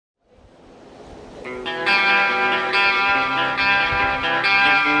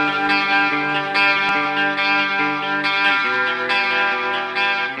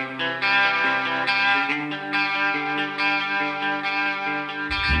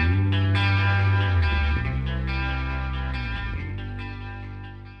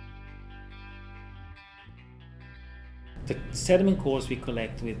The sediment cores we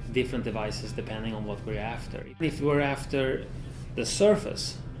collect with different devices depending on what we're after. If we're after the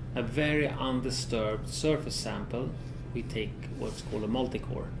surface, a very undisturbed surface sample, we take what's called a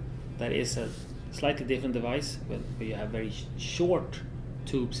multicorer. That is a slightly different device where you have very short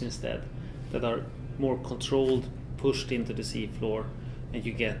tubes instead that are more controlled, pushed into the seafloor, and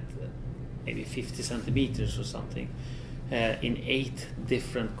you get maybe 50 centimeters or something in 8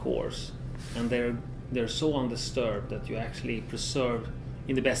 different cores. And they're so undisturbed that you actually preserve,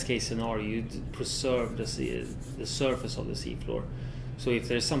 in the best case scenario, you preserve the surface of the seafloor. So if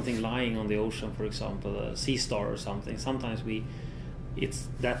there's something lying on the ocean, for example, a sea star or something, sometimes it's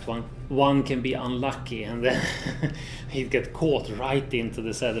that one can be unlucky and then it get caught right into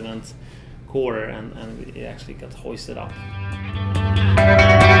the sediment corer and it actually got hoisted up.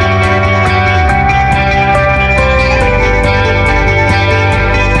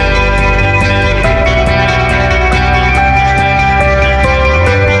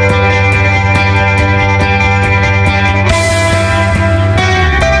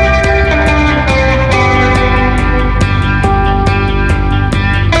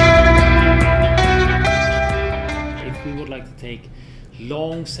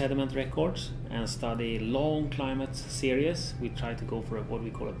 Long sediment records and study long climate series, we try to go for what we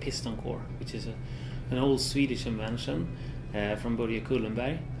call a pistoncorer, which is an old Swedish invention from Börje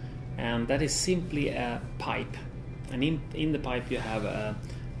Kullenberg, and that is simply a pipe, and in the pipe you have a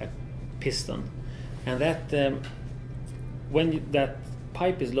piston, and that when that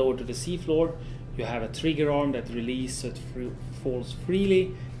pipe is lowered to the seafloor, you have a trigger arm that releases so it falls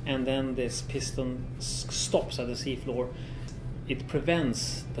freely, and then this piston stops at the seafloor. It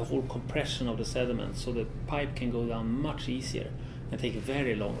prevents the whole compression of the sediment, so the pipe can go down much easier and take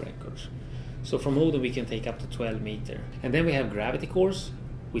very long records. So from Oden we can take up to 12 meters. And then we have gravitycores,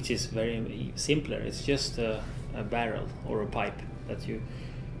 which is very simpler. It's just a barrel or a pipe that you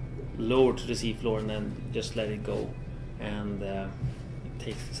lower to the seafloor and then just let it go, and it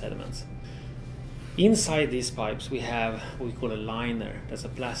takes the sediments. Inside these pipes we have what we call a liner. That's a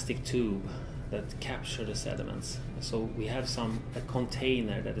plastic tube that capture the sediments. So we have a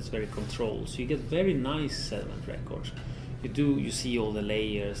container that is very controlled. So you get very nice sediment records. You see all the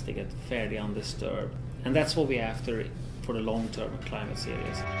layers, they get fairly undisturbed. And that's what we're after for the long-term climate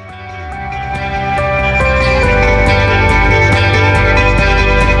series.